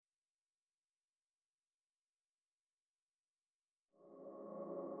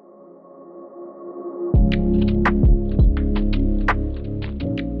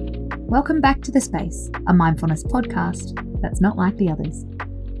Welcome back to The Space, a mindfulness podcast that's not like the others.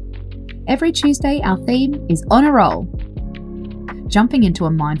 Every Tuesday, our theme is on a roll, jumping into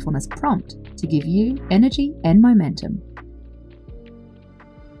a mindfulness prompt to give you energy and momentum.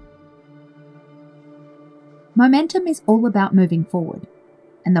 Momentum is all about moving forward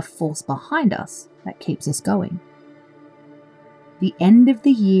and the force behind us that keeps us going. The end of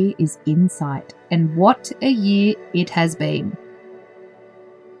the year is in sight, and what a year it has been.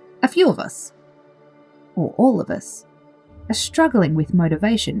 A few of us, or all of us, are struggling with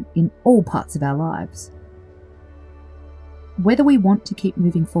motivation in all parts of our lives. Whether we want to keep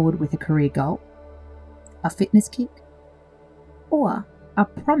moving forward with a career goal, a fitness kick, or a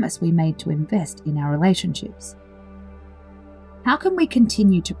promise we made to invest in our relationships. How can we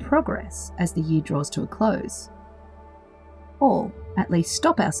continue to progress as the year draws to a close? Or at least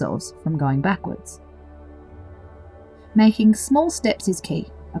stop ourselves from going backwards? Making small steps is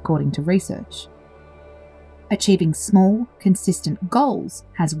key, according to research. Achieving small, consistent goals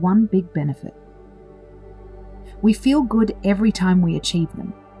has one big benefit. We feel good every time we achieve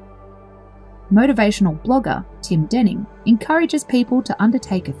them. Motivational blogger Tim Denning encourages people to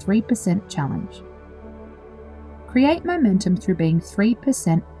undertake a 3% challenge. Create momentum through being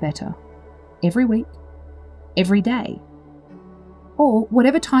 3% better every week, every day, or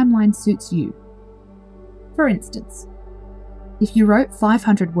whatever timeline suits you. For instance, if you wrote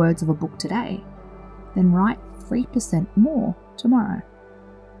 500 words of a book today, then write 3% more tomorrow.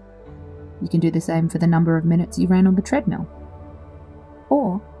 You can do the same for the number of minutes you ran on the treadmill,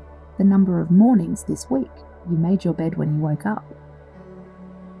 or the number of mornings this week you made your bed when you woke up.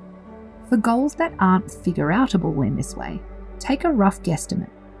 For goals that aren't figure-outable in this way, take a rough guesstimate.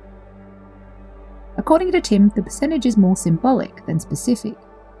 According to Tim, the percentage is more symbolic than specific.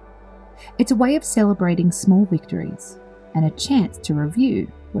 It's a way of celebrating small victories and a chance to review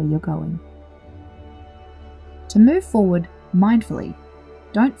where you're going. To move forward mindfully,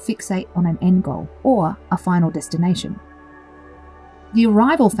 don't fixate on an end goal or a final destination. The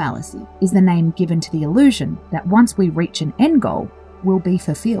arrival fallacy is the name given to the illusion that once we reach an end goal, we'll be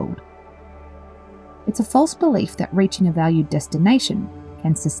fulfilled. It's a false belief that reaching a valued destination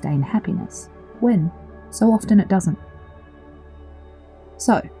can sustain happiness, when so often it doesn't.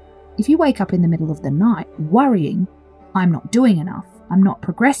 So, if you wake up in the middle of the night worrying, I'm not doing enough, I'm not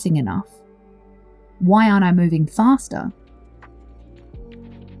progressing enough, why aren't I moving faster?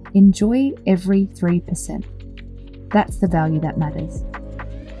 Enjoy every 3%. That's the value that matters.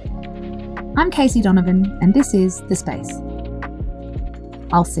 I'm Casey Donovan, and this is The Space.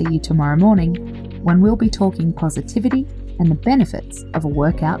 I'll see you tomorrow morning when we'll be talking positivity and the benefits of a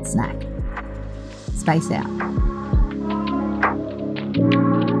workout snack. Space out.